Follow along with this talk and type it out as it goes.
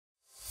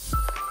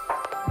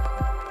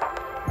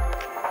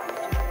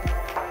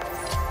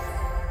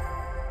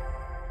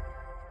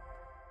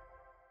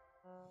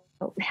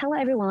hello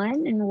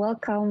everyone, and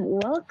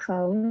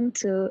welcome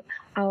to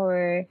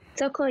our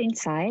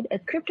Tokoinsight, a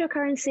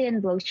cryptocurrency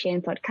and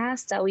blockchain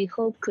podcast that we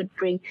hope could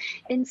bring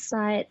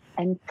insight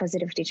and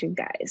positivity to you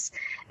guys.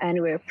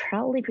 And we're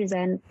proudly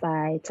presented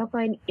by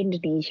Tokoin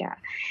Indonesia,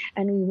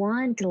 and we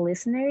want the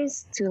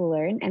listeners to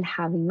learn and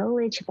have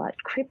knowledge about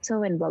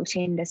crypto and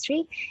blockchain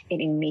industry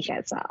in Indonesia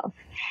itself.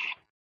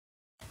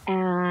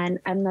 And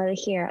I'm not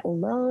here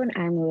alone.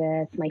 I'm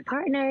with my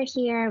partner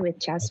here, with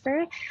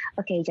Jasper.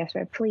 Okay,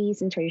 Jasper,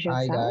 please introduce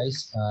Hi yourself.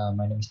 guys,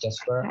 my name is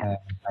Jasper and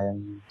I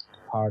am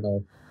part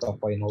of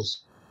Tokoin also.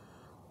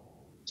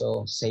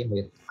 So same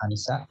with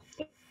Anissa.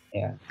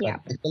 Yeah, Yeah.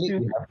 but actually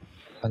we have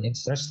an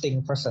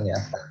interesting person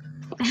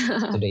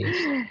today.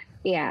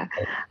 Yeah.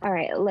 All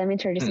right. Let me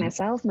introduce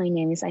myself. My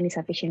name is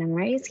Anissa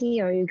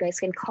Fishinamaraisi, or you guys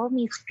can call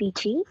me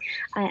Fichi.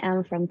 I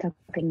am from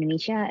Tokoin,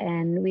 Indonesia,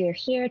 and we are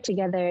here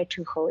together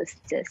to host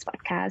this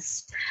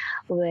podcast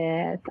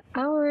with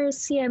our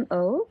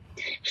CMO,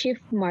 Chief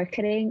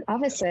Marketing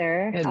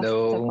Officer of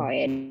Hello.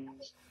 Tokoin,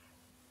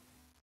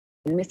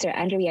 Mr.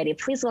 Andrew Riady.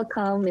 Please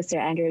welcome Mr.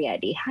 Andrew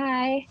Riady.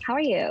 Hi. How are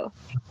you?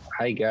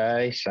 Hi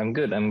guys, I'm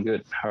good.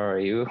 How are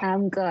you?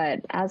 I'm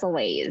good, as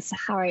always.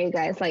 How are you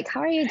guys?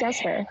 How are you,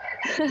 Jasper?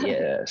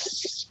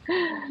 Yes.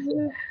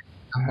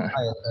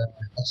 Hi,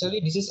 actually,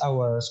 this is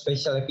our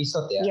special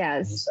episode,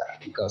 Yes. Anissa,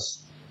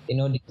 because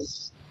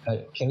this.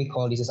 Can we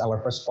call this is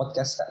our first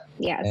podcast?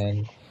 Yes.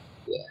 And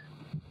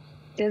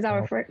this is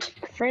our first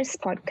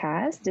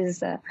podcast. This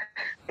is a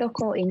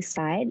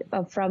Tokoinsight.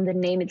 From the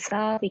name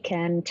itself, we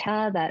can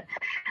tell that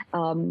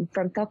from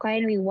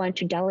Tokoin, we want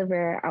to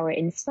deliver our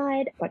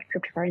insight about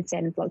cryptocurrency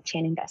and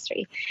blockchain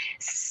industry.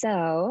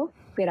 So,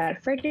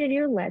 without further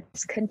ado,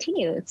 let's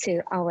continue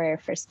to our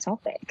first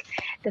topic.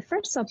 The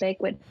first topic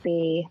would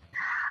be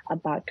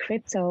about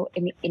crypto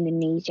in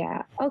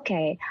Indonesia.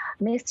 Okay,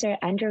 Mr.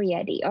 Andrew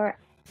Riady, or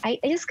I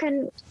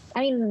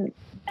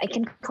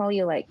can call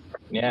you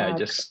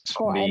just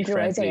call be Andrew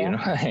friendly,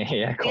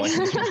 yeah, call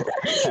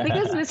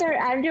because Mr.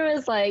 Andrew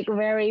is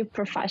very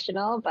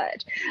professional,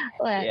 but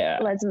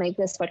let's make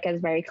this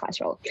podcast very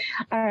casual.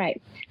 All right,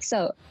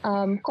 so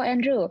Ko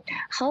Andrew,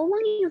 how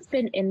long you've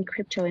been in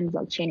crypto and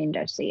blockchain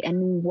industry,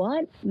 and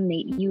what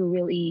made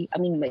you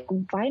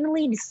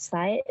finally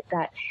decide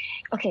that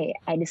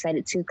I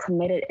decided to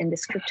commit it in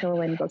this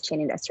crypto and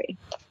blockchain industry?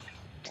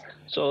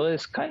 So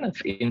it's kind of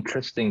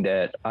interesting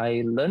that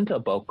I learned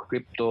about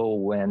crypto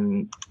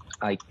when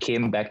I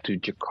came back to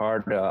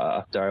Jakarta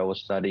after I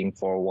was studying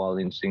for a while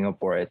in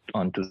Singapore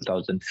on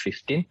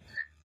 2015.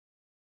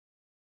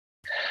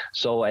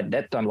 So at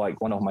that time,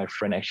 one of my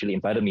friends actually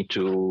invited me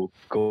to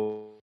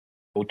go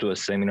to a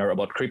seminar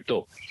about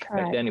crypto.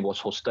 Back then, it was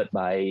hosted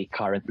by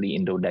currently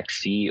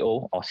Indodex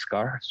CEO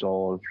Oscar.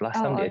 So last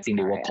time, I think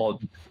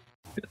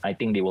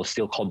they were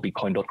still called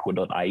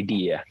bitcoin.co.id.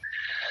 Yeah.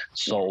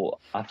 So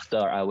after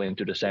I went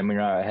to the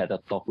seminar, I had a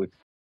talk with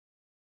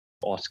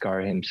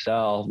Oscar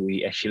himself.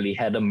 We actually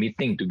had a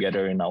meeting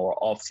together in our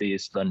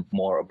office, learned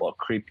more about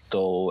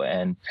crypto.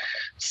 And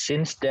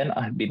since then,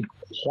 I've been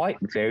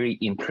very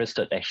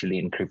interested actually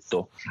in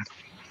crypto.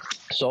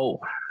 So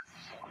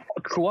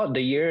throughout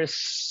the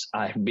years,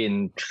 I've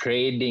been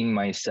trading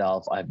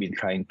myself. I've been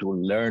trying to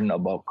learn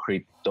about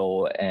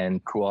crypto.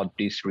 And throughout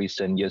these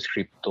recent years,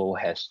 crypto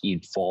has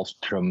evolved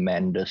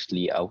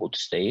tremendously, I would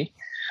say.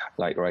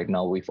 Like right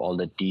now with all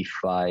the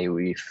DeFi,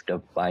 with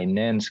the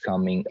Binance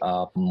coming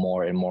up,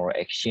 more and more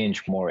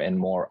exchange, more and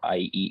more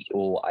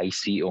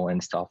ICO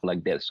and stuff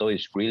like that. So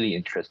it's really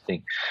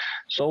interesting.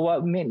 So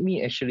what made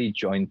me actually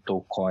join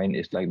Tokoin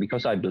is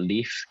because I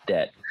believe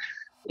that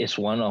it's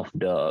one of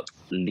the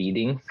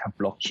leading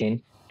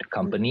blockchain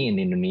company in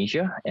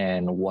Indonesia.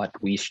 And what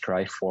we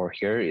strive for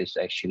here is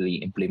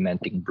actually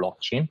implementing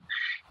blockchain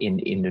in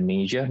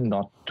Indonesia,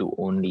 not to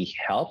only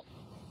help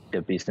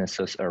the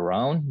businesses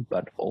around,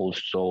 but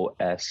also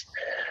as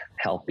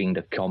helping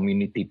the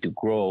community to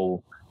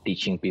grow,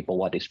 teaching people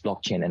what is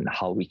blockchain and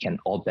how we can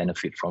all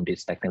benefit from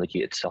this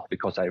technology itself,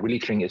 because I really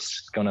think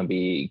it's going to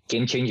be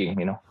game changing,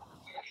 Yeah.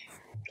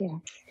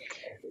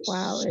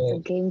 Wow, it's a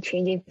game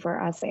changing for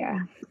us,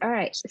 yeah. All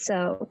right,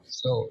 so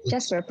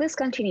Jasper, please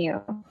continue.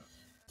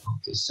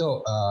 Okay,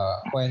 so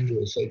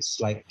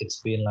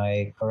it's been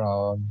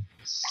around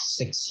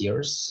 6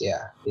 years,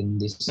 in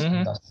this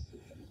industry.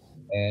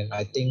 And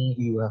I think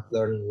you have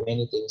learned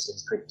many things in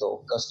crypto,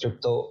 because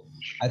crypto,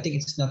 I think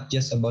it's not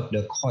just about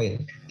the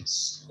coin.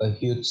 It's a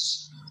huge,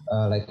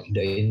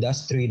 the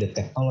industry, the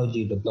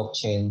technology, the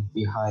blockchain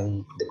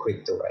behind the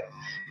crypto, right?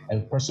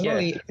 And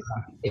personally,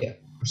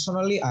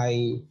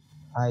 I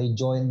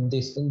joined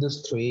this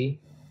industry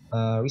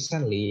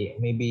recently,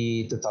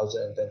 maybe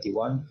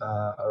 2021,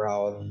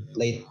 around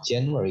late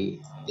January.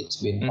 It's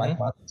been 5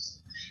 months.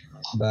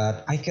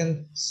 But I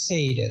can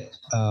say that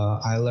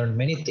I learned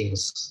many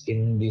things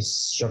in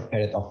this short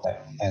period of time,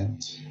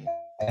 and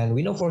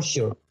we know for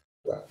sure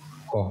that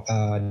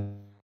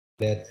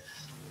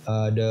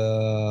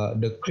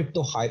the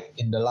crypto hype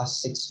in the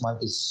last 6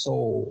 months is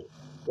so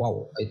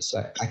wow. It's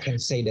I can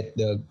say that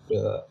the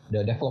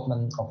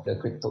development of the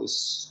crypto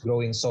is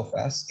growing so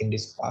fast in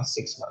this past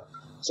 6 months.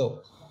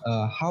 So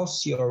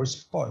how's your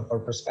response or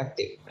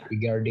perspective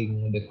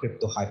regarding the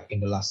crypto hype in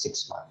the last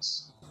 6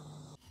 months?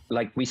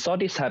 Like we saw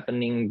this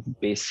happening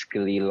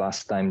basically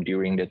last time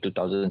during the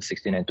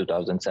 2016 and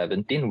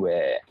 2017,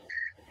 where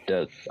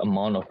the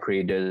amount of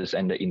traders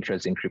and the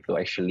interest in crypto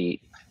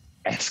actually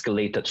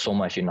escalated so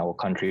much in our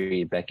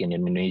country back in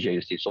Indonesia,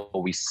 you see. So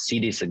we see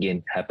this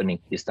again happening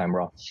this time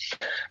around.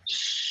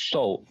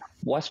 So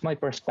what's my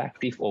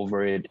perspective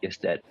over it is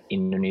that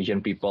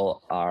Indonesian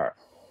people are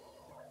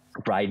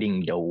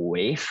riding the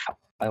wave,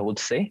 I would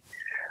say.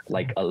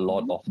 Like a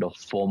lot of the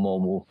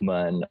FOMO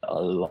movement,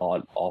 a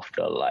lot of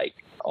the like,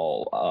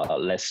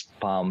 let's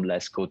pump,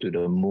 let's go to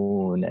the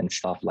moon and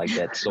stuff like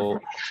that. So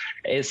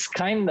it's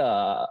kind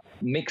of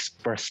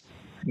mixed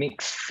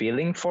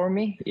feeling for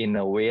me in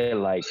a way.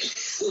 Like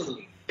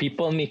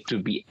people need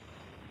to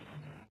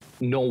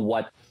know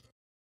what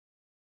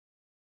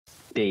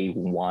they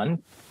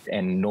want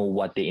and know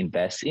what they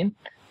invest in.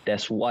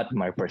 That's what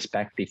my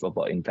perspective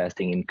about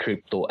investing in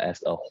crypto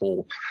as a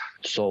whole.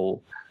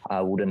 So I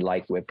wouldn't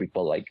like where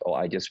people like, oh,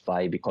 I just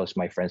buy because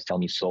my friends tell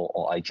me so,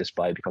 or I just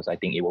buy because I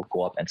think it will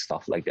go up and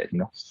stuff like that, you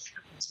know?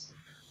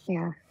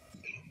 Yeah.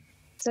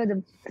 So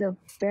the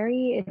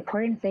very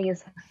important thing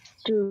is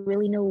to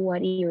really know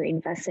what you're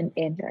investing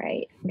in,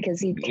 right?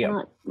 Because you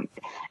cannot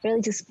really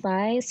just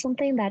buy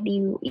something that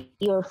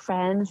your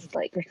friends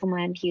like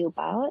recommend you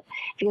about,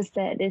 because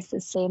that is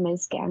the same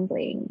as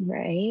gambling,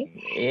 right?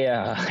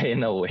 Yeah,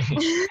 in a way.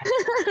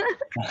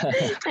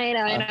 I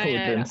know.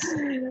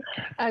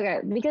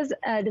 Okay, because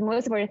the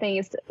most important thing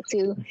is to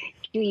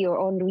do your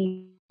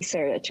own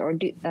research or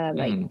do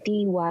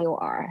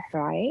DYOR,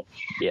 right?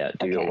 Yeah,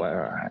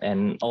 DYOR.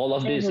 And all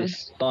of this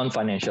is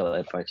non-financial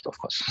advice, of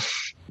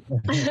course.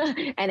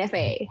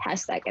 NFA,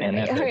 hashtag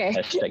NFA. NFA, Okay.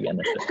 hashtag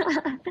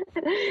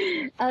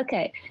NFA.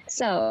 Okay,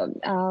 so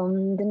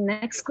the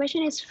next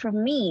question is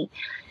from me.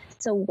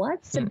 So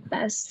what's the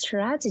best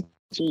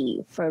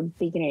strategy for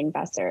beginner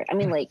investor? I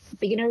mean, like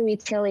beginner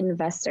retail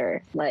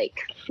investor, like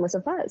most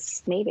of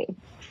us, maybe.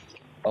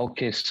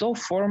 Okay, so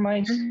for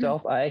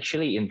myself, I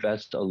actually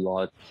invest a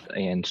lot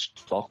in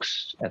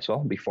stocks as well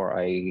before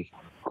I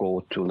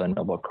go to learn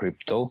about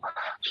crypto.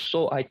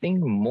 So I think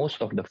most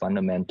of the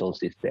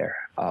fundamentals is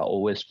there. I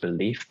always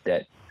believe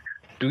that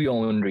do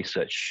your own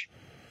research.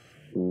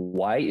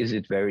 Why is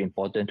it very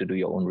important to do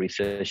your own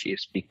research?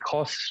 Is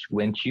because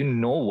when you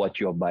know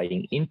what you're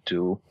buying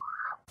into,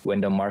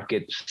 when the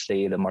market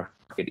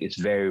is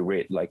very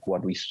red, like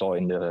what we saw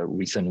in the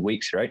recent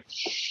weeks, right?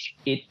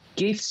 It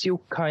gives you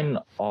kind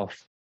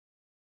of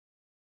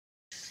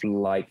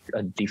like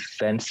a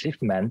defensive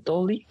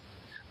mentally,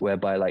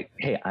 whereby like,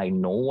 hey, I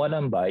know what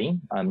I'm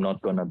buying. I'm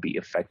not going to be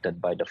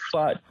affected by the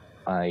FUD.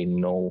 I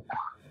know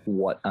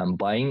what I'm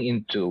buying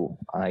into.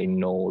 I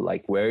know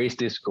like where is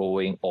this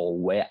going or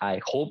where I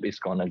hope it's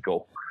going to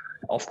go.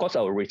 Of course,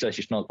 our research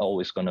is not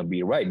always going to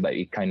be right, but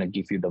it kind of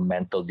gives you the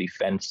mental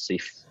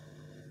defensive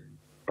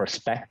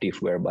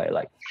perspective whereby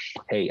like,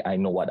 hey, I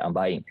know what I'm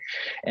buying.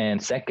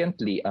 And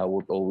secondly, I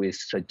would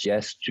always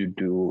suggest to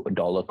do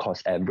dollar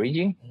cost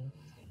averaging,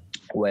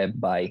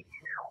 whereby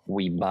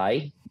we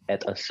buy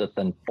at a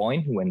certain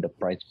point when the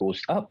price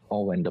goes up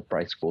or when the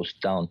price goes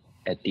down.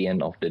 At the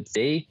end of the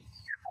day,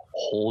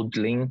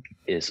 holding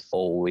is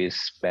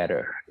always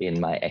better in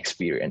my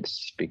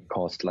experience,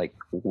 because like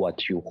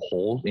what you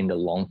hold in the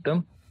long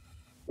term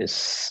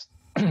is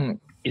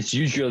it's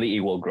usually it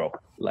will grow.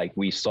 Like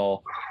we saw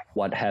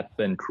what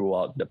happened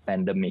throughout the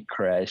pandemic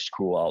crash,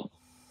 throughout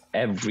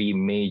every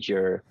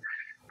major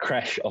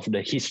crash of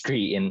the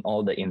history in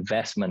all the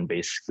investment,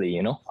 basically,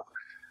 you know.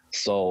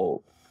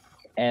 So,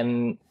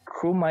 and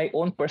through my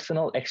own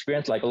personal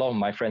experience, like a lot of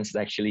my friends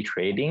actually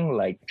trading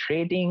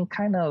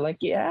kind of like,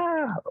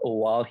 yeah, a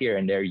while here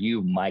and there,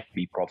 you might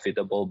be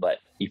profitable, but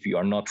if you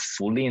are not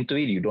fully into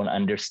it, you don't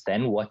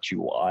understand what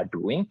you are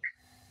doing,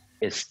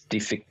 it's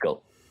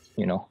difficult,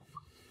 you know.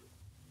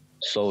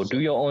 So do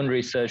your own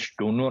research,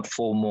 do not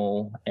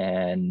FOMO,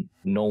 and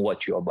know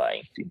what you are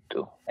buying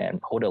into.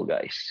 And hodl,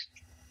 guys.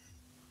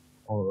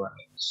 All right.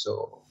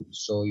 So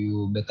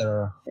you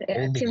better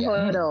hold Team it.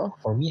 hodl.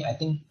 For me, I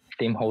think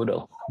Team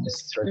hodl. the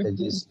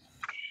strategies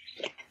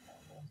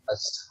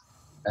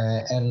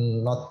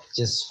and not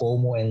just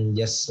FOMO and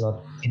just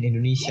not in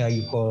Indonesia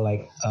you call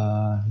like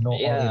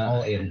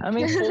all in. I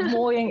mean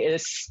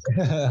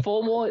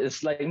FOMO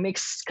is like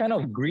makes kind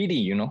of greedy,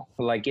 you know,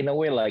 like in a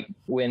way, like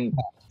when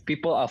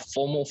people are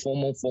FOMO,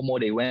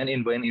 they went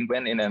in,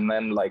 and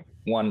then like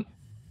one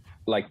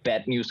like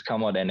bad news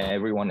come out and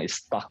everyone is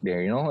stuck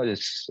there, you know.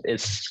 It's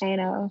I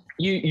know.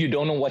 You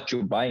don't know what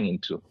you're buying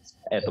into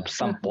at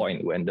some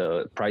point when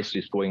the price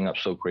is going up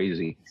so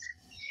crazy.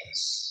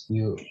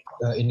 You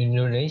in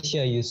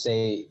Indonesia you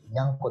say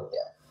nyangkut,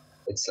 yeah.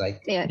 It's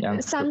like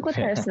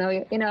sangkuters, no,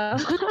 you know.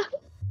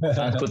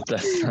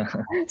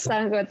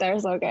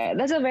 Sangkuters, okay.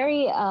 That's a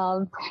very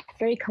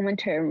very common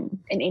term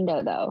in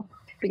Indo though,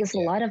 because a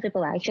lot of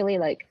people actually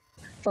like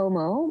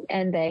FOMO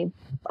and they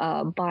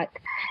bought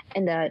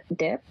in the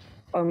dip,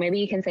 or maybe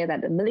you can say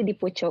that the beli di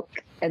pucuk,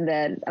 and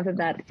then after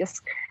that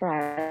just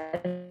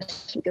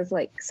crash, because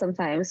like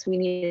sometimes we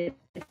need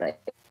like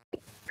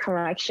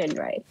correction,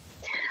 right?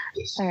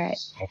 Yes. All right.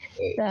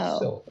 Okay.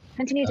 So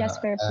continue,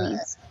 Jasper,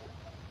 please.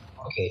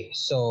 Okay,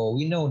 so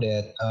we know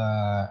that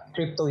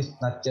crypto is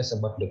not just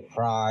about the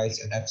price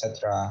and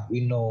etc.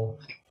 We know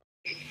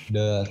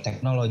the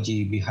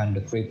technology behind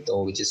the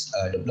crypto, which is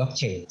the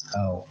blockchain.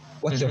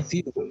 What's your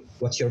view?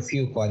 What's your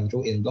view,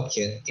 Kwanru, in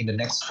blockchain in the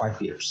next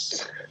 5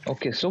 years?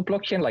 Okay, so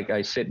blockchain, like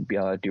I said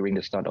during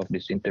the start of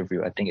this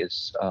interview, I think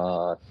it's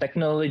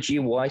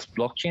technology-wise,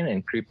 blockchain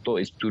and crypto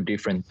is two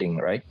different things,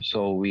 right?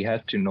 So we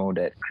have to know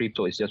that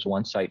crypto is just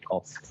one side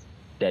of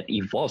that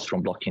evolves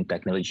from blockchain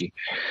technology.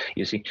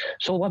 You see,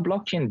 so what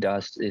blockchain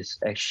does is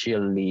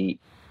actually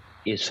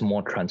is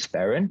more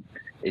transparent,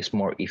 it's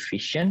more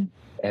efficient.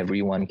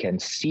 Everyone can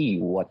see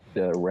what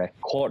the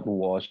record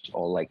was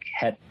or like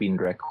had been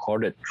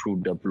recorded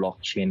through the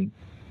blockchain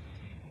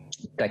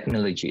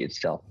technology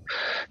itself.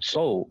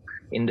 So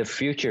in the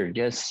future,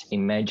 just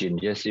imagine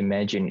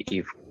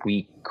if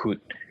we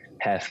could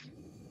have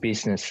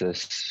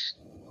businesses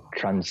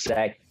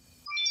transact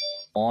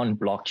on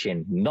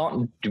blockchain.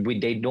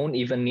 They don't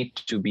even need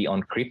to be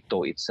on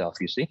crypto itself,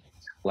 you see?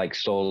 Like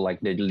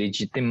the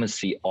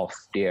legitimacy of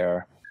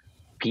their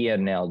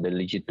P&L, the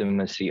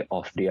legitimacy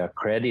of their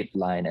credit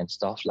line and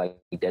stuff like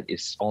that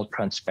is all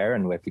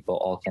transparent where people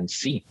all can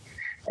see.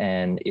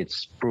 And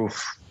it's proof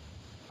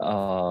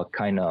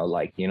kind of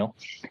like,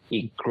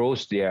 it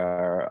grows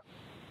their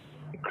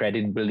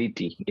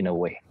credibility in a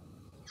way.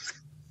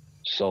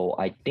 So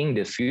I think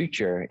the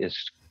future is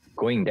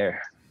going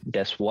there.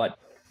 That's what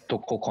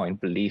Tokoin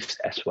believes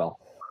as well.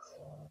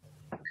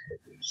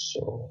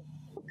 So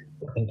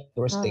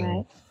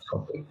interesting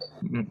topic.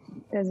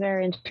 That's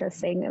very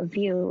interesting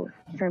view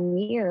from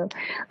you.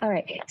 All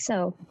right.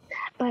 So,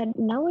 but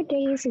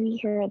nowadays we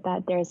hear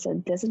that there's a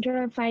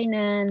decentralized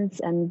finance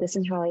and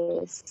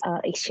decentralized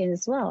exchange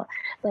as well.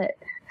 But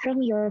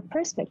from your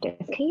perspective,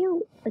 can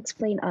you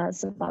explain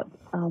us about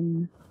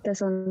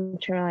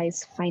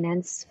decentralized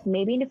finance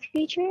maybe in the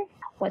future?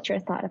 What's your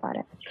thought about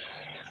it?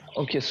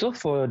 Okay, so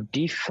for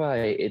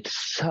DeFi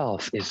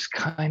itself, it's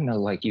kind of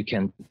like you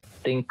can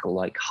think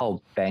like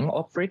how bank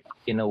operate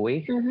in a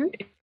way.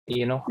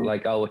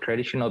 Like our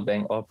traditional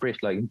bank operates,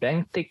 like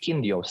bank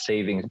taking your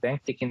savings, bank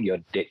taking your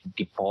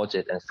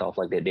deposit and stuff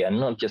like that. They are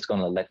not just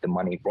going to let the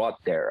money rot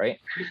there, right?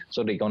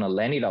 So they're going to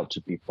lend it out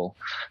to people.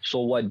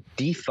 So what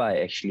DeFi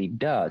actually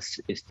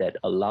does is that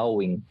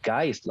allowing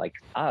guys like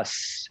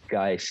us,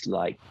 guys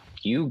like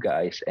you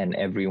guys and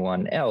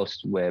everyone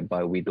else,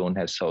 whereby we don't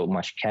have so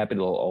much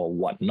capital or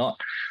whatnot,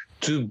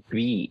 to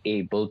be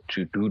able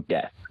to do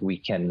that. We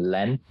can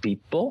lend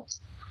people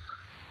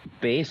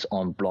based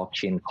on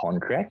blockchain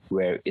contract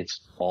where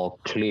it's all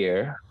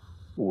clear,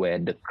 where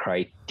the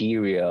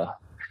criteria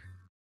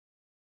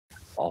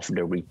of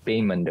the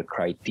repayment, the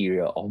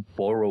criteria of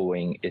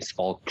borrowing is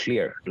all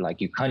clear. Like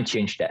you can't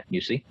change that,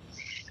 you see?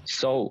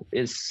 So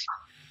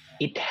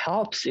it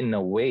helps in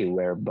a way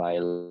whereby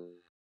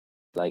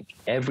like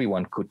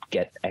everyone could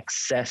get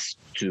access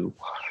to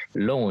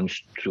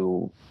loans,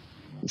 to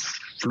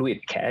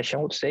fluid cash, I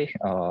would say,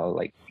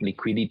 like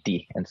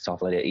liquidity and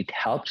stuff like that. It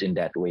helps in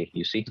that way,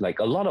 you see. Like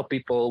a lot of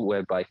people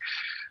whereby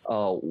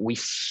we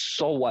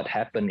saw what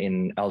happened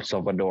in El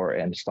Salvador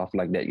and stuff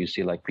like that. You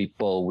see, like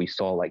people, we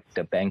saw like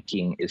the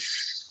banking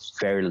is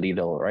very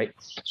little, right?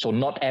 So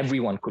not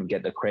everyone could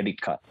get a credit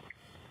card.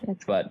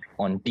 But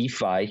on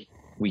DeFi,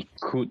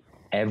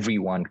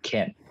 everyone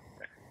can,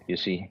 you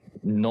see.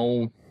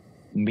 No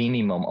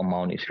minimum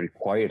amount is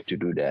required to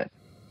do that.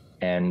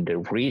 And the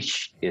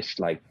reach is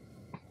like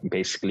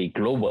basically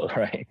global,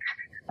 right?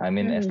 I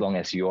mean, as long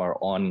as you are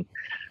on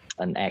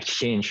an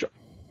exchange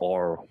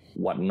or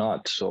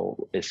whatnot,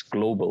 so it's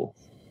global.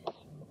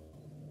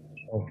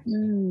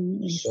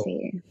 I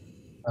see.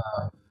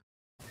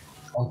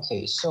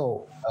 Okay,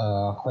 so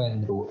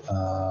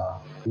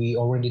we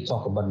already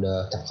talked about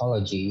the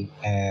technology,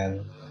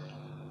 and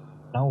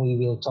now we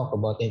will talk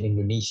about in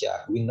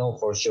Indonesia. We know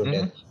for sure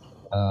that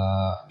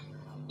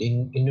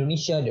in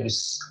Indonesia there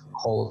is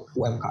called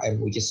UMKM,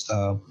 which is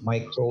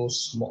micro,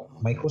 small,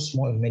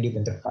 and medium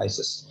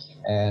enterprises,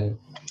 and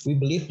we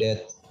believe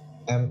that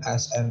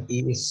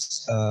MSME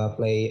is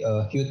play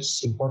a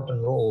huge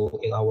important role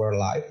in our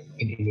life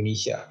in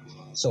Indonesia.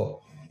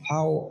 So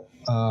how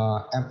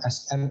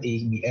MSME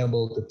be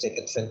able to take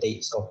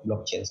advantage of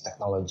blockchain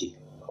technology?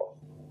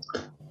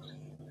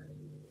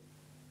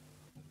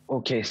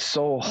 Okay,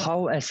 so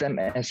how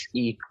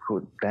SMSE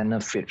could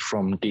benefit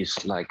from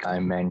this, like I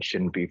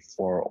mentioned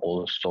before,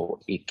 also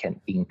it can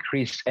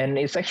increase, and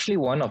it's actually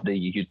one of the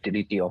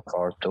utility of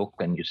our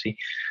token, you see,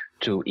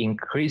 to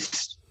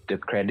increase the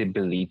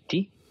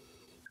credibility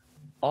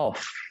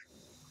of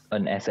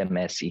an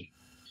SMSE,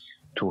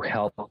 to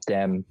help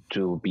them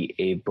to be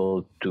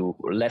able to,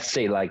 let's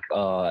say like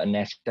an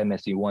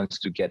SMSE wants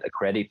to get a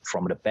credit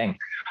from the bank.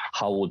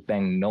 How would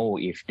bank know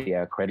if they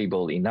are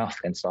credible enough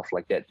and stuff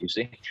like that, you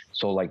see?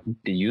 So like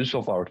the use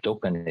of our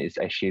token is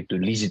actually to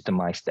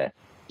legitimize that.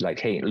 Like,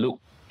 hey,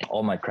 look,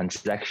 all my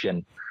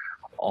transaction,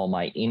 all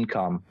my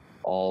income,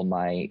 all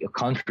my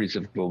countries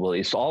of global,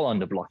 it's all on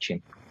the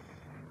blockchain.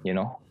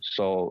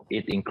 So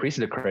it increases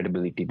the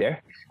credibility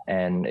there,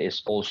 and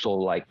it's also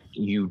like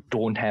you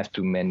don't have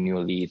to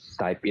manually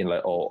type in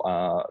like,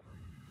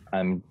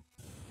 I'm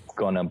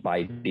gonna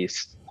buy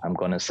this, I'm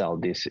gonna sell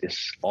this.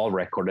 It's all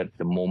recorded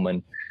the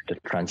moment the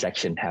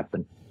transaction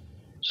happened.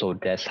 So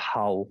that's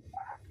how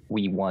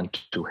we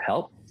want to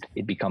help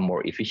it become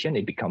more efficient,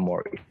 it become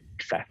more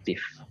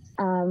effective.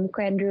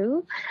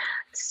 Andrew,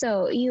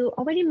 so you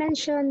already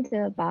mentioned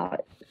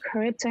about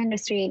crypto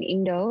industry in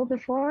Indo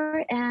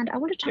before, and I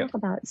want to talk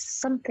about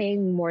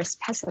something more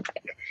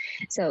specific.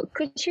 So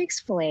could you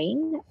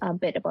explain a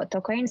bit about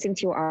Tokoin,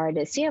 since you are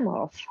the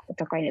CMO of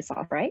Tokoin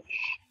itself, right?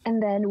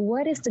 And then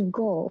what is the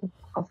goal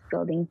of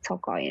building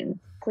Tokoin?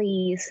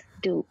 Please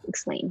do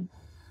explain.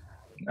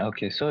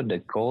 Okay, so the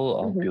goal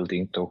of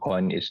building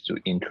Tokoin is to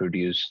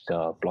introduce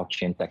the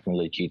blockchain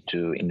technology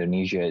to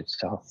Indonesia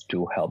itself,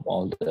 to help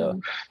all the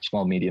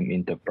small, medium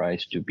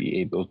enterprise to be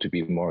able to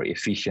be more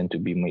efficient, to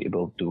be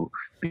able to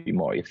be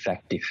more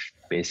effective,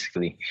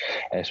 basically.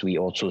 As we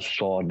also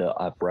saw the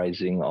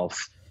uprising of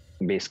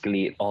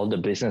basically all the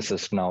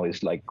businesses now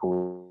is like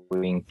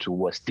going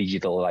towards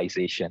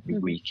digitalization.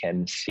 We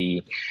can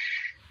see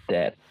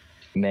that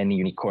many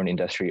unicorn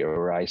industry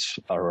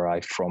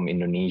arrive from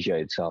Indonesia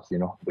itself,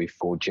 with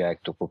Gojek,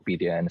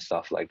 Tokopedia, and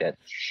stuff like that.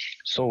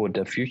 So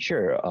the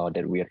future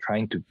that we are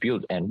trying to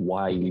build, and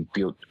why we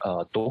built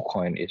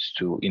Tokoin, is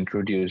to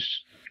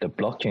introduce the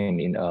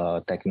blockchain in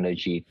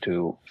technology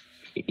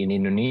in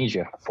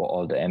Indonesia for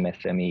all the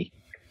MSME.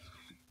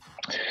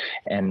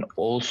 And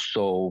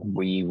also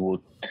we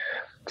would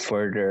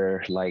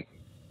further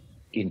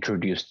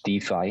introduce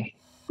DeFi.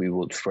 We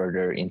would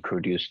further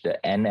introduce the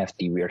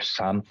NFT. We are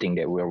something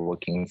that we're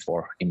working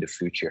for in the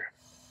future.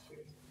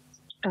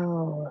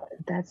 Oh,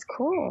 that's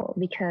cool,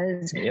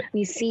 because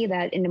we see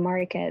that in the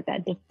market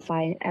that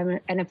DeFi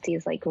NFT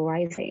is like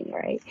rising,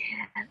 right?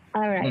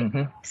 All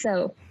right.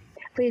 So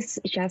please,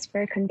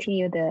 Jasper,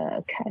 continue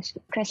the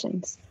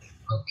questions.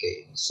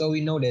 Okay, so we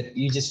know that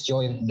you just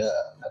joined the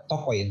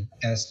Tokoin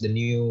as the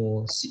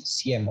new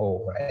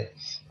CMO, right?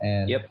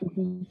 And yeah.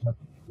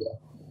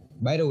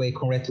 By the way,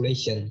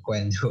 congratulations,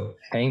 Andrew.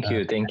 Thank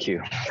you.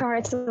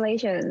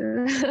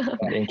 Congratulations.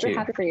 Thank We're you.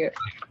 happy for you.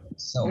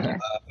 So,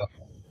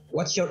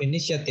 what's your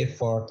initiative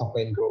for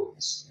Tokoin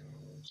growth?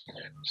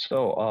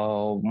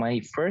 So, my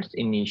first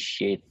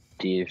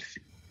initiative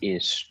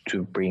is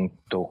to bring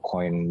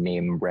Tokoin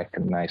name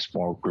recognized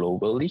more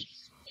globally.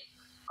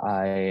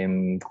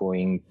 I'm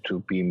going to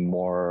be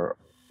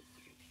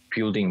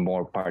building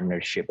more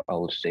partnership, I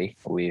would say,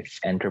 with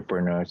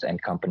entrepreneurs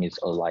and companies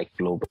alike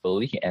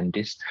globally. And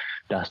this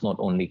does not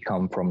only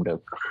come from the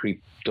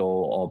crypto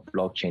or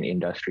blockchain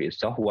industry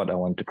itself. What I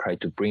want to try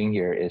to bring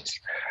here is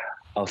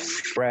a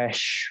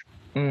fresh,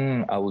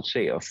 I would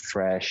say a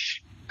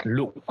fresh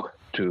look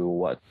to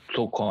what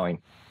Tokoin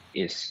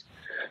is.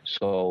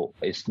 So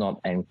it's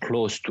not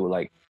enclosed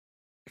to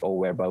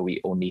whereby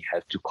we only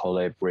have to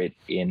collaborate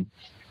in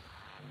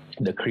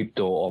the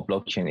crypto or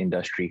blockchain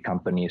industry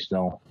companies.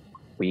 No,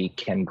 we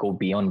can go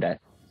beyond that,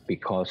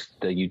 because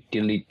the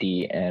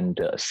utility and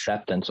the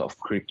acceptance of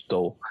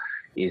crypto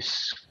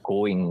is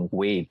going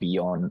way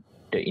beyond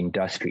the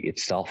industry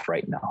itself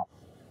right now.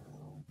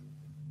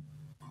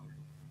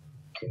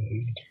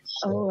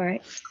 All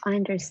right, I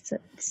understood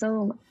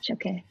so much.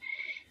 Okay,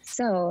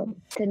 so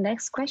the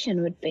next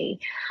question would be,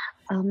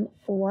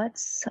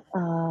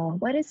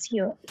 what is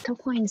your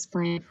Tokoin's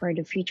plan for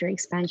the future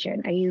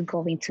expansion? Are you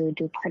going to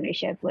do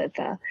partnership with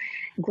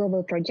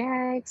global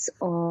projects,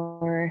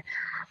 or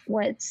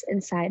what's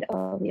inside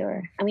of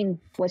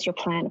what's your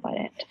plan about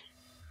it?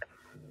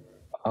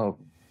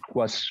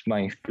 What's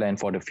my plan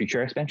for the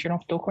future expansion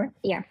of Tokoin?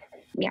 Yeah.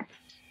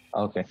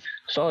 Okay,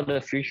 so the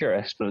future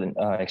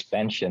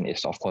expansion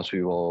is, of course,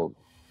 we will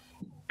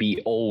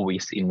be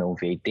always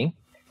innovating.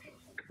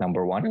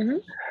 Number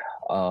one,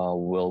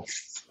 we'll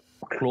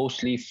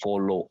closely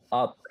follow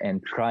up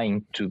and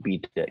trying to be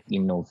the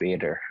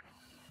innovator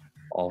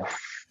of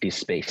this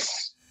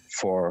space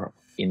for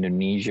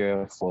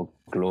Indonesia, for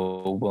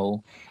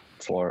global,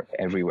 for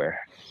everywhere.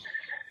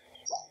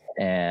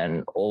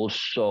 And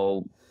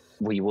also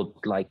we would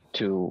like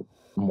to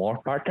more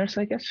partners,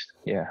 I guess.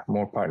 Yeah,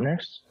 more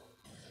partners.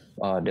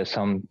 There's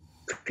some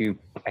few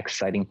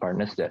exciting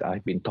partners that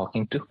I've been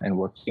talking to and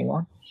working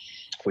on,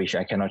 which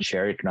I cannot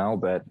share it now,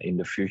 but in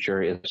the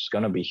future it's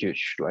gonna be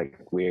huge. Like,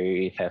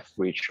 we have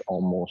reached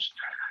almost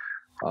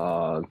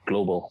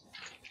global.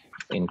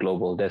 In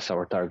global, that's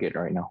our target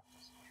right now.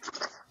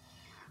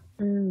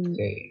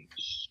 Okay.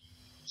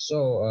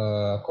 So,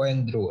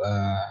 Andrew,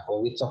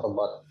 when we talk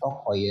about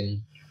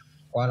Tokoin,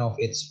 one of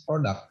its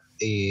product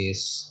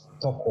is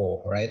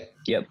TOKO, right?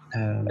 Yep,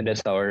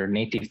 that's our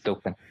native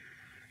token.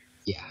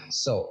 Yeah.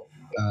 So,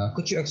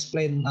 could you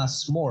explain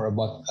us more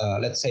about,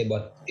 let's say,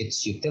 about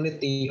its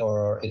utility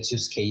or its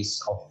use case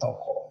of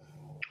TOKO?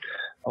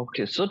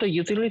 Okay, so the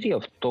utility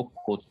of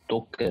TOKO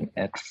token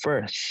at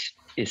first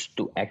is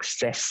to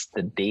access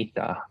the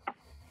data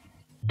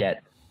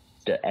that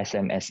the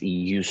SMSE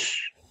use.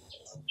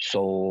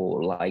 So,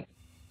 like,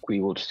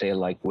 we would say,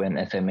 like, when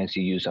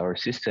SMSE use our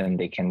system,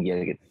 they can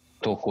get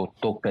TOKO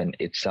token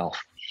itself.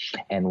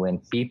 And when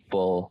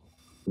people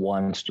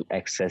wants to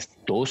access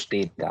those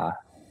data,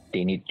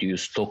 they need to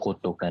use TOKO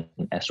token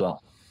as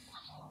well.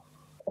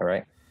 All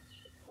right.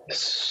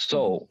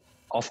 So,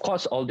 of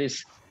course, all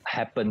this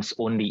happens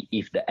only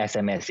if the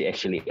SMS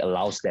actually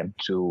allows them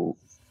to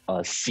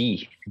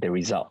see the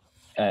result.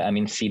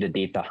 See the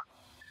data.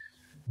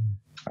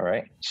 All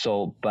right.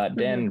 So, but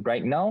then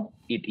right now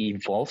it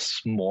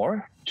evolves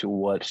more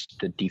towards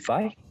the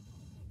DeFi,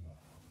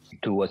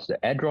 towards the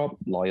airdrop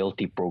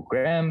loyalty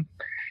program,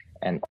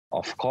 and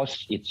of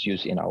course, it's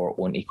used in our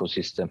own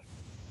ecosystem.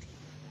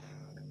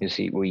 You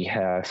see, we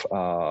have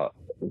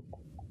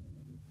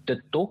the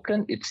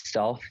token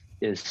itself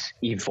is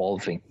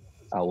evolving,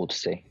 I would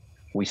say.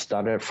 We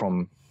started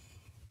from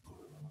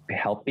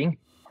helping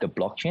the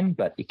blockchain,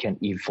 but it can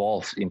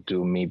evolve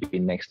into maybe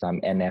next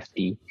time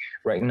NFT.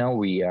 Right now,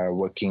 we are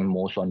working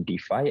most on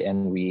DeFi,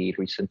 and we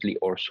recently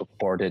also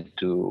ported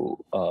to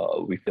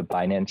with the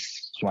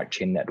Binance Smart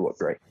Chain Network,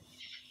 right?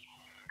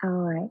 All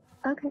right.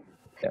 Okay.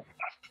 Yeah.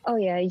 Oh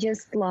yeah, you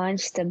just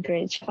launched the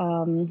bridge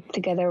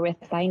together with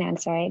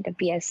Binance, right? The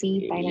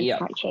BSC Binance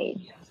Smart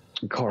Chain.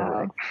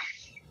 Correct.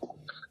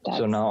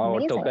 So now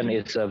our token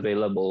is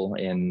available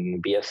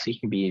in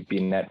BSC, BEP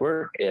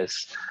network.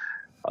 Is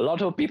a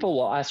lot of people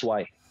will ask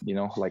why,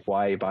 like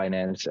why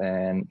Binance,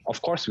 and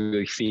of course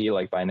we feel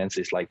like Binance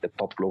is like the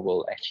top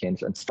global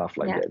exchange and stuff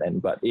like that.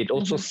 And but it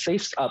also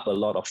saves up a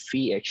lot of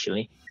fee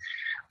actually,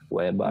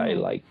 whereby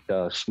like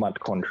the smart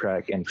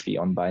contract and fee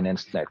on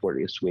Binance network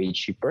is way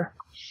cheaper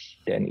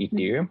than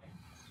Ethereum.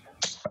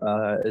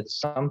 It's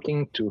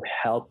something to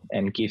help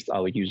and give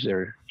our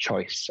user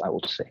choice, I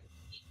would say.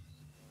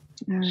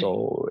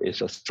 So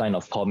it's a sign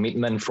of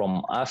commitment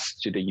from us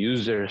to the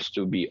users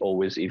to be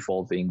always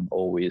evolving,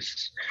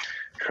 always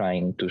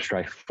trying to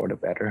strive for the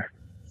better.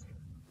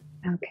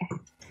 Okay.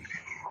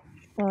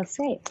 Well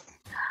said.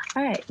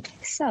 All right.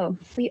 So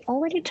we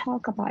already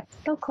talked about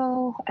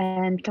TOKO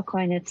and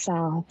Tokoin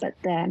itself, but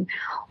then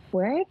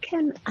where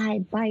can I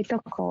buy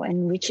TOKO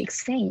and which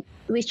exchange?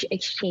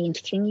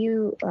 Can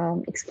you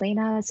explain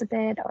us a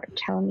bit or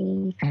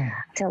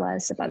tell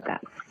us about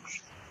that?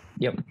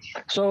 Yep.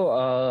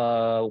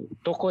 So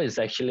TOKO is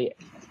actually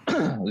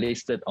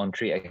listed on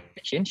 3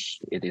 exchanges.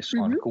 It is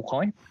on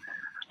KuCoin,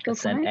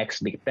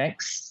 SNX,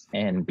 BigTex,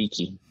 and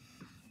Biki.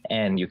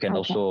 And you can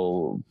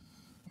also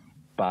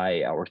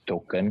buy our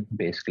token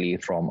basically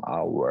from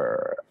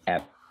our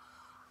app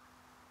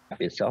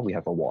itself. We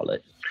have a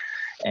wallet.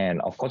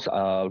 And of course,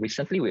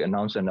 recently we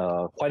announced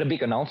quite a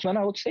big announcement,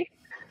 I would say,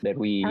 that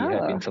we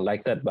have been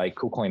selected by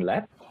KuCoin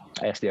Lab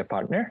as their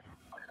partner.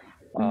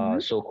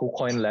 So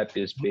KuCoin Lab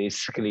is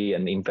basically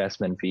an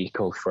investment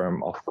vehicle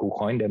firm of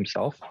KuCoin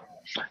themselves.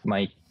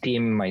 My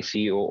team, my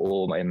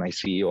COO, and my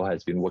CEO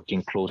has been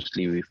working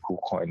closely with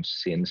KuCoin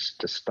since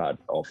the start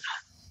of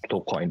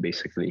Tokoin,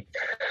 basically.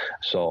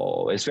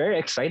 So it's very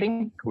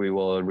exciting. We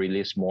will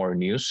release more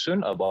news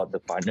soon about the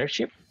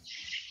partnership,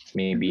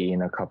 maybe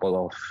in a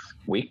couple of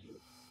weeks.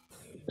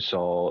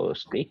 So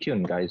stay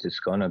tuned, guys. It's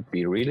going to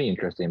be really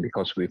interesting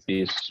because with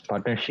this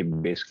partnership,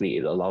 basically,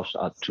 it allows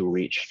us to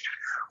reach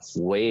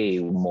way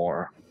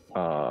more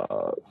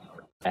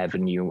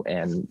avenue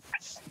and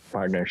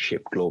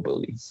partnership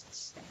globally.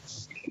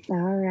 All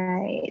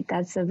right.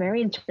 That's a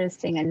very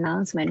interesting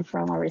announcement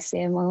from our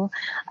CMO,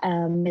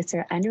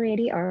 Mr.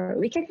 Riady, or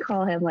we can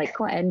call him like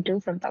Andrew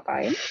from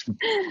Tokoin.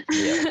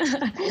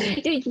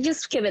 You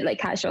just keep it like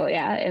casual,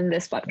 in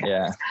this podcast.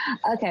 Yeah.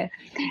 Okay.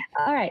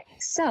 All right.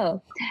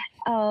 So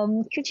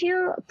could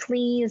you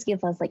please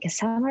give us like a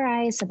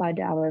summarize about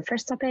our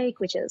first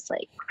topic, which is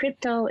like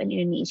crypto in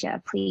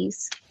Indonesia,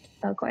 please?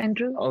 Go,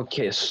 Andrew.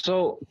 Okay,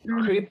 so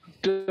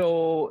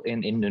crypto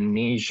in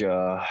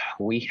Indonesia,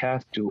 we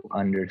have to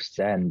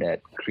understand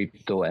that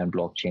crypto and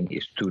blockchain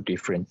is 2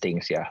 different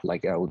things.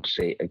 Like I would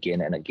say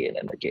again and again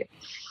and again.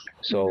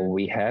 So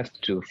we have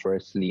to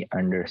firstly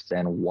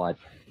understand what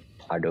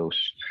are those.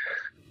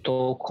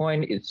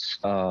 Tokoin is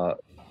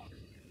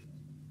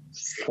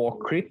for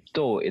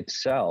crypto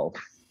itself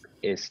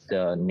is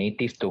the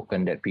native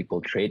token that people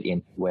trade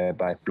in,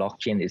 whereby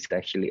blockchain is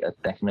actually a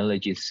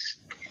technology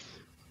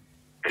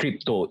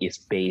crypto is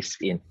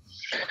based in.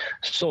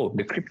 So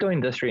the crypto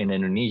industry in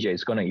Indonesia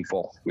is going to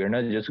evolve. We're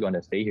not just going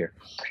to stay here.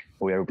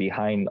 We are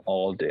behind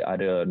all the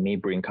other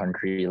neighboring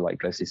countries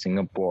like let's say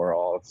Singapore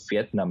or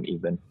Vietnam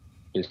even,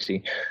 you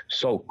see.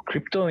 So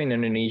crypto in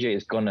Indonesia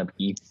is going to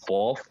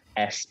evolve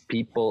as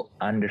people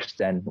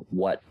understand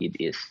what it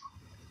is.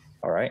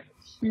 All right.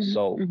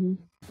 So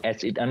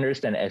as it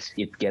understands, as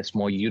it gets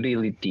more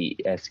utility,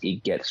 as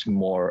it gets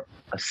more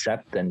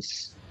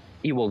acceptance,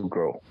 it will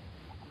grow.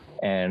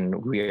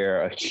 And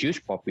we're a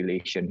huge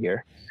population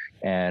here,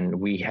 and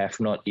we have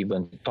not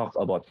even talked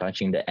about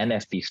touching the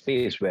NFT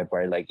space,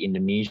 whereby like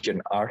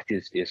Indonesian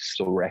artists is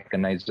so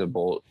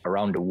recognizable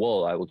around the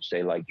world. I would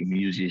say like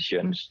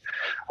musicians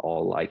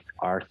or like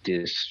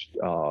artists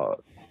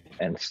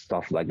and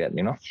stuff like that.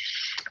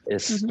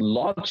 It's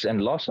lots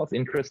and lots of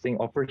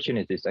interesting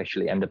opportunities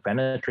actually, and the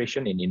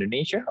penetration in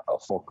Indonesia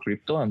for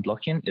crypto and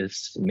blockchain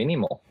is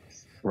minimal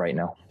right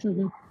now.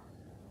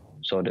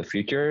 So the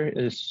future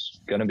is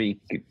gonna be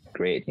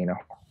great,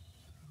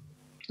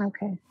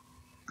 Okay.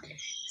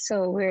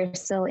 So we're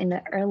still in the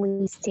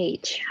early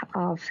stage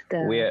of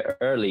the We're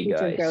early,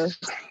 future guys.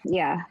 growth.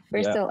 Yeah,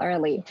 we're still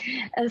early.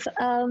 As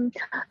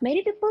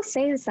many people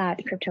say that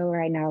crypto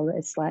right now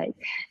is like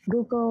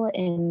Google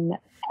in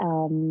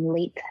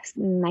late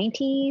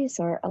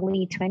 90s or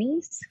early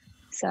 20s.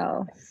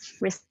 So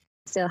we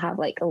still have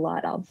like a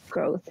lot of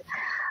growth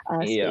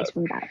Yeah. stage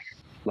from that.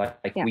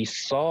 Like we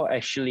saw, I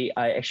actually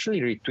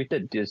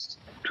retweeted this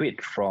tweet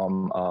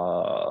from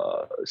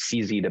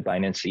CZ, the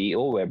Binance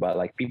CEO, whereby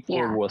like people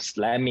were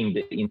slamming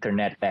the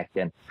internet back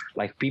then.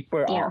 Like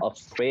people are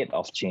afraid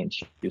of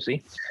change, you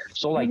see?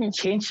 So like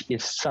change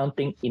is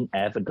something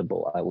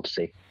inevitable, I would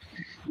say.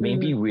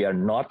 Maybe we are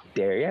not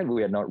there yet,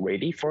 we are not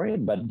ready for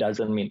it, but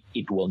doesn't mean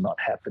it will not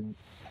happen.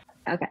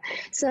 Okay,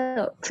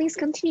 so please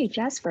continue,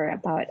 Jasper,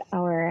 about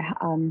our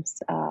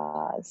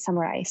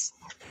summarize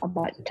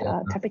about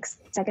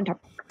second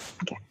topic.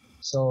 Okay.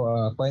 So,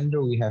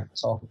 Andrew, we have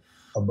talked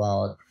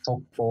about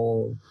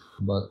TOKO,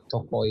 about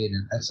Tokoin,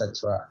 and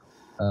etc.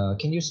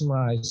 Can you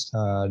summarize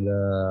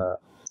the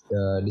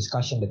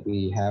discussion that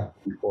we have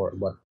before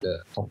about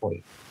the Tokoin?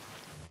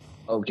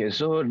 Okay,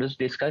 so this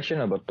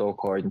discussion about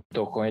Tokoin.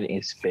 Tokoin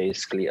is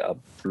basically a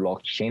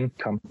blockchain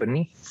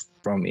company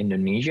from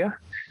Indonesia.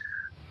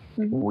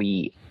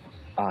 We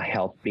are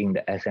helping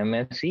the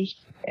SMSC,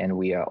 and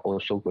we are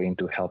also going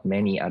to help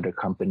many other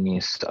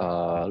companies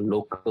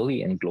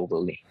locally and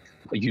globally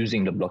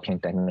using the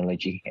blockchain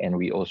technology. And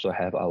we also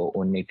have our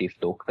own native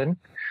token,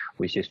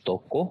 which is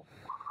TOKO.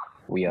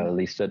 We are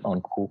listed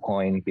on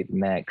KuCoin,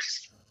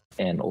 BitMEX,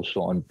 and also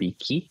on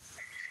Biki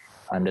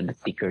under the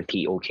ticker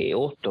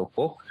TOKO,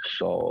 TOKO.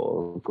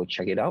 So go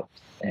check it out.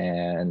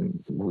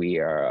 And we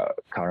are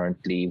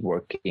currently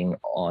working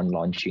on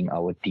launching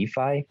our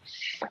DeFi.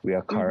 We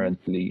are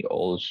currently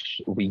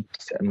we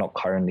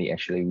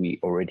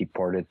already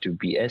ported to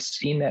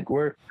BSC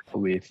network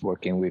with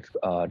working with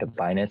the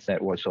Binance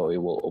network. So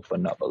it will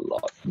open up a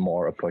lot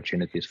more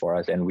opportunities for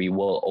us, and we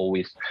will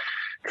always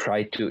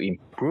try to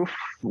improve.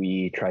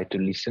 We try to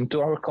listen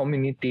to our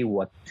community.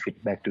 What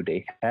feedback do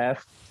they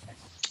have?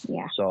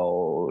 Yeah.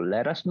 So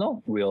let us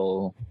know.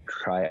 We'll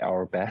try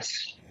our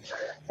best,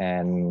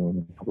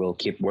 and we'll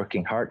keep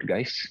working hard,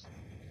 guys.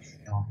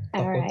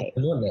 All right.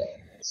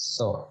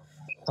 So,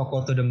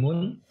 Toko to the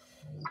moon.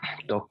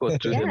 Toko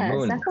to the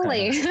moon.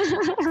 Exactly.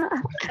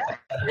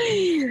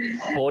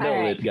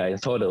 Hodl it, guys.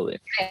 Hodl it.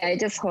 I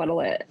just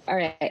hodl it. All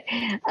right.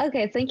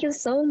 Okay. Thank you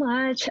so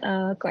much,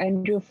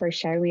 Andrew, for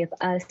sharing with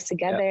us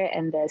together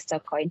in the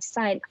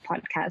Tokoinsight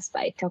podcast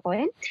by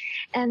Tokoin.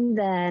 And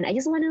then I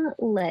just want to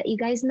let you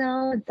guys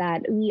know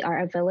that we are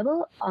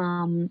available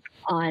on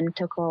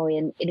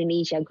Tokoin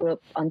Indonesia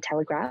group on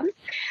Telegram.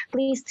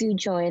 Please do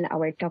join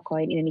our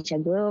Tokoin Indonesia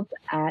group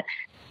at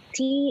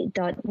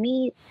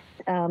t.me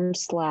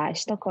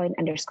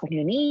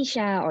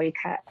 /Tokoin_Indonesia, or you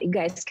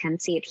guys can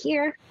see it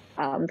here,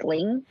 the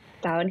link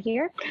down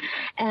here,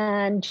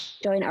 and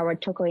join our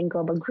Tokoin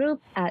Global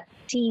group at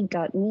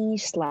t.me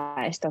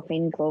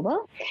 /Tokoin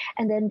Global.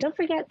 And then don't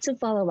forget to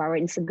follow our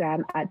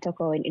Instagram at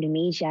Tokoin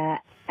Indonesia,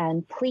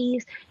 and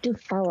please do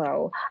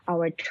follow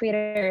our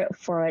Twitter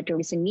for the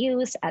recent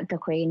news at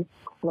Tokoin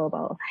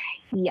Global.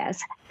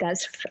 Yes,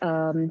 that's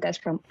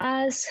from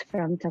us,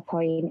 from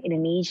Tokoin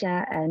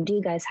Indonesia. And do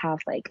you guys have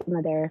like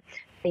another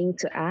thing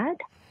to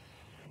add?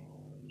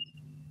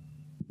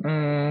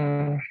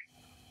 You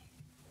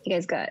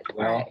guys good?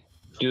 Well, right.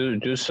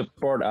 do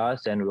support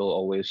us, and we'll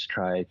always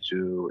try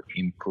to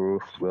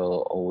improve.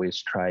 We'll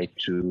always try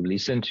to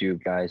listen to you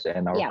guys,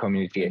 and our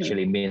community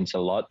actually means a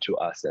lot to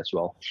us as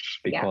well,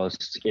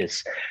 because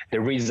it's the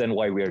reason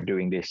why we are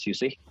doing this, you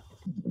see.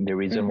 The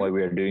reason why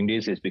we are doing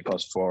this is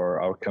because for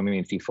our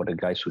community, for the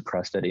guys who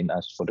trusted in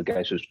us, for the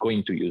guys who's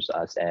going to use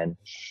us, and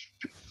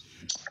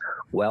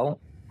well,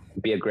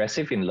 be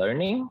aggressive in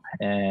learning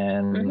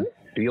and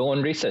do your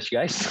own research,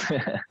 guys.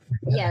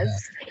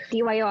 Yes,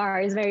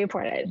 DYOR is very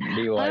important.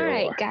 DYOR. All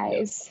right,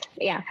 guys.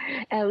 Yeah,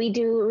 we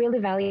do really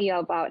value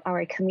about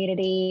our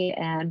community,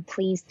 and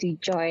please do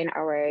join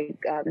our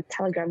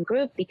Telegram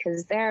group,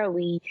 because there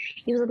we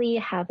usually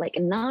have like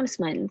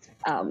announcements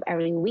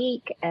every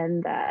week,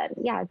 and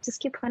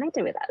just keep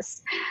connected with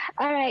us.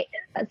 All right,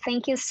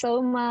 thank you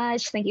so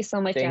much. Thank you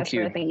so much,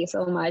 Jasper. Thank you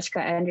so much,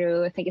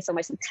 Andrew. Thank you so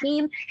much, the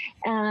team,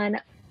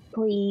 and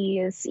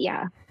please,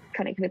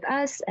 connect with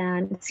us,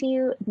 and see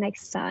you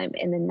next time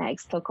in the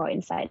next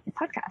Tokoinsight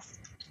podcast.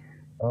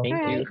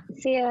 Thank you.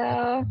 See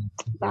you.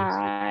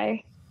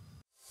 Bye.